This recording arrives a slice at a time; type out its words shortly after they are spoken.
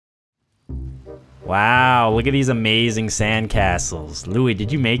Wow, look at these amazing sandcastles. Louis,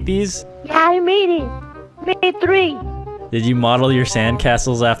 did you make these? Yeah, I made it. Made 3. Did you model your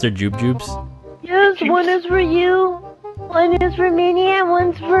sandcastles after Jube Jubes? Yes, one is for you, one is for Minnie, and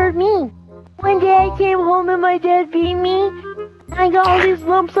one's for me. One day I came home and my dad beat me. I got all these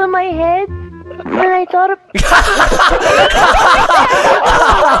lumps on my head. And I thought of... Is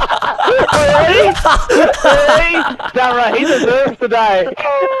that right? He deserves to die.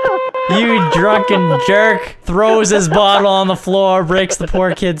 You drunken jerk! Throws his bottle on the floor, breaks the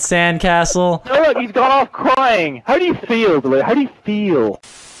poor kid's sandcastle. Oh, look, he's gone off crying. How do you feel, Blair? How do you feel?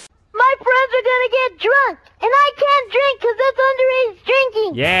 My friends are gonna get drunk, and I can't drink because that's underage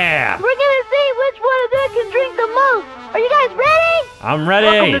drinking. Yeah! We're gonna see which one of them can drink the most. Are you guys ready? I'm ready!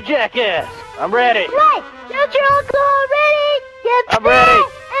 Welcome to Jackass. I'm ready. Right, get your alcohol ready. Get I'm ready.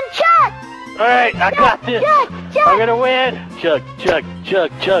 And chug. Alright, I got this. Chug, chug. I'm gonna win. Chug, chug,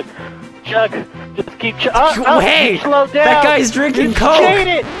 chug, chug, chug. Just keep chug. Hey! Slow down. That guy's drinking You Coke!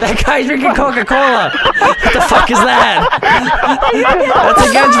 cheated. That guy's drinking Coca-Cola! What the fuck is that? That's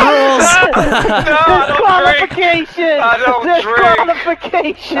against rules! No, I don't drink. Disqualification. I don't drink.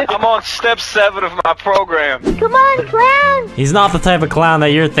 Disqualification. I'm on step 7 of my program. Come on, clown. He's not the type of clown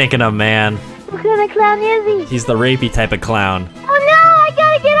that you're thinking of, man. What kind of clown is he? He's the rapey type of clown. Oh no, I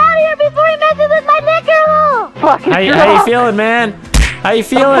gotta get out of here before he messes with my liquor hole. Fucking How you feeling, man? How you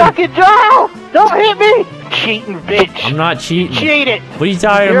feeling? Fucking draw! Don't hit me! Cheating bitch! I'm not cheating. Cheat it! What are you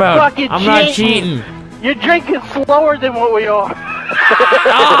talking You're about? fucking I'm not cheating. cheating. You're drinking slower than what we are. We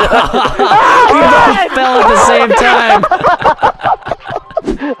both fell at the same time.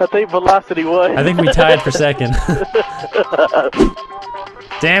 I think velocity won. I think we tied for second.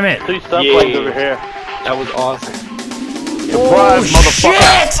 Damn it. 2 subplanes over here. That was awesome. Oh,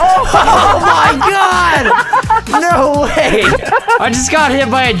 shit! Oh my god! No way! I just got hit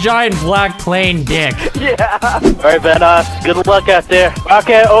by a giant black plane dick. Yeah. Alright, Ben, good luck out there.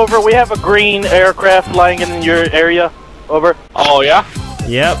 Okay, over. We have a green aircraft flying in your area. Over. Oh, yeah?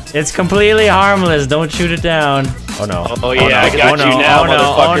 Yep, it's completely harmless. Don't shoot it down. Oh no. Oh, yeah, I got you now, Oh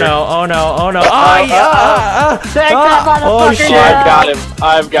motherfucker. no, oh no, oh no. Oh, yeah! Take that motherfucker Oh shit! down.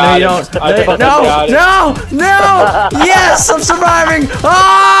 I've got him. No, I've got him. no, no, no! Yes, I'm surviving!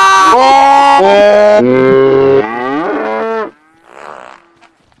 Ah!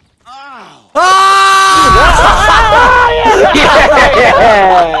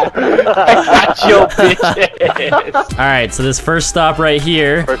 Got your bitch. Alright, so this first stop right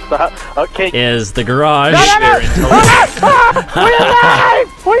here First stop. Okay. is the garage. We alive!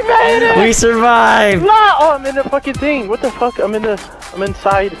 We made it! We survived! No! Oh, I'm in the fucking thing. What the fuck? I'm inside. I'm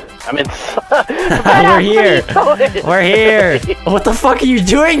inside. We're here. We're here. What the fuck are you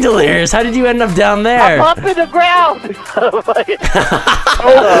doing, Delirious? How did you end up down there? I'm up in the ground. What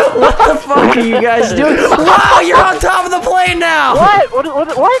the fuck are you guys doing? Wow, you're on top of the plane now! What?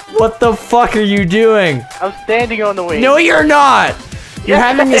 What? What the fuck are you doing? I'm standing on the wing. No, you're not! You're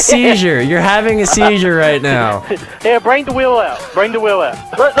having a seizure. You're having a seizure right now. Here, bring the wheel out. Bring the wheel out.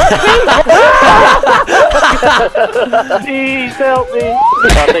 Please help me. Oh,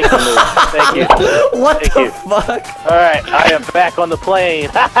 thank you, Lou. Thank you. What Thank the you. fuck? Alright, I am back on the plane.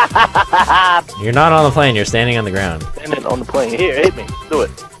 You're not on the plane. You're standing on the ground. Standing on the plane. Here, hit me. Do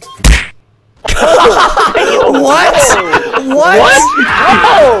it. What? What?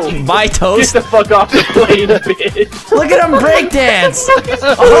 Oh! My toast? Get the fuck off the plane, bitch. Look at him breakdance!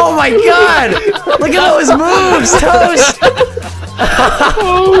 Oh my god! Look at those moves, Toast!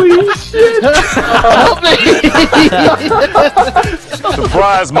 Holy shit. Help me.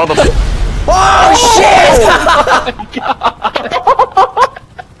 Surprise, motherfucker! Oh shit!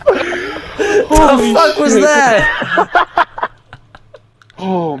 What the fuck was that?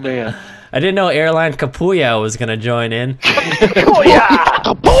 Oh, man. I didn't know Airline Kapuya was gonna join in.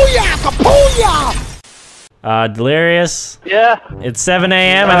 Delirious. Yeah. It's 7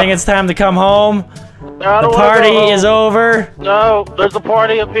 a.m. I think it's time to come home. I The don't wanna party go home. is over. No, there's a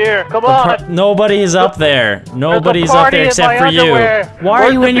party up here. Come on. Nobody's up there. Nobody's up party there in except my for you. underwear. Why are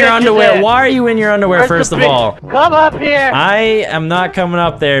Where's you the in your bitches underwear? at? Why are you in your underwear, Where's the first of bitch? all? Come up here. I am not coming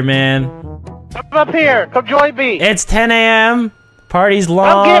up there, man. Come up here. Come join me. It's 10 a.m. Party's Come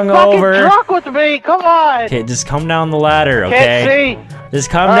long get fucking over. drunk with me. Come on. Okay, just come down the ladder, okay? Can't see. Just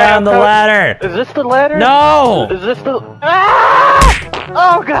come All right, down I'm the coming. ladder. Is this the ladder? No! Is this the... Ah!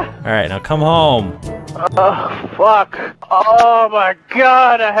 Oh, God. Alright, now come home. Oh, fuck. Oh, my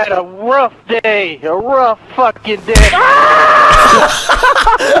God. I had a rough day. A rough fucking day.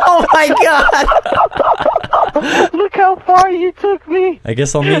 Oh my god! Look how far you took me. I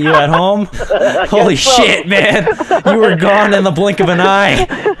guess I'll meet you at home. Holy so. shit, man! You were gone in the blink of an eye.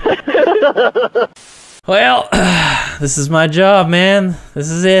 Well, this is my job, man. This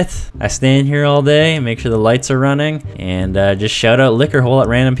is it. I stand here all day, make sure the lights are running, and just shout out liquor hole at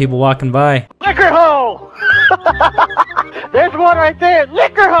random people walking by. Liquor hole! There's one right there.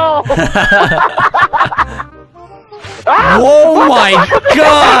 Liquor hole! Whoa, my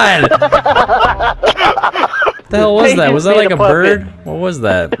God! What the hell was that? Was that like a bird? What was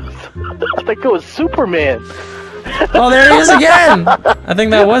that? I think it was Superman. Oh, there he is again! I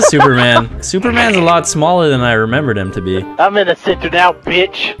think that was Superman. Superman's a lot smaller than I remembered him to be. I'm in the center now,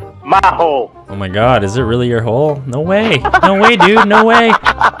 bitch. My hole. Oh my God, is it really your hole? No way. No way, dude. No way.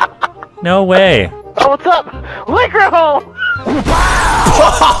 No way. Oh, what's up? Liquor hole!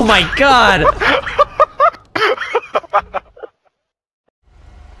 Oh my God!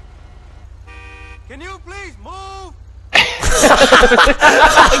 Can you please move?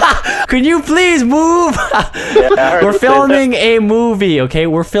 Can you please move? Yeah, We're filming a movie, okay?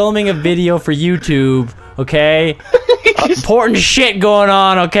 We're filming a video for YouTube, okay? Important shit going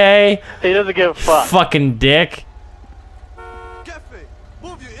on, okay? He doesn't give a fuck. Fucking dick. Cafe,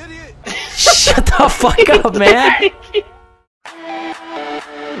 move, you idiot! Shut the fuck up, man.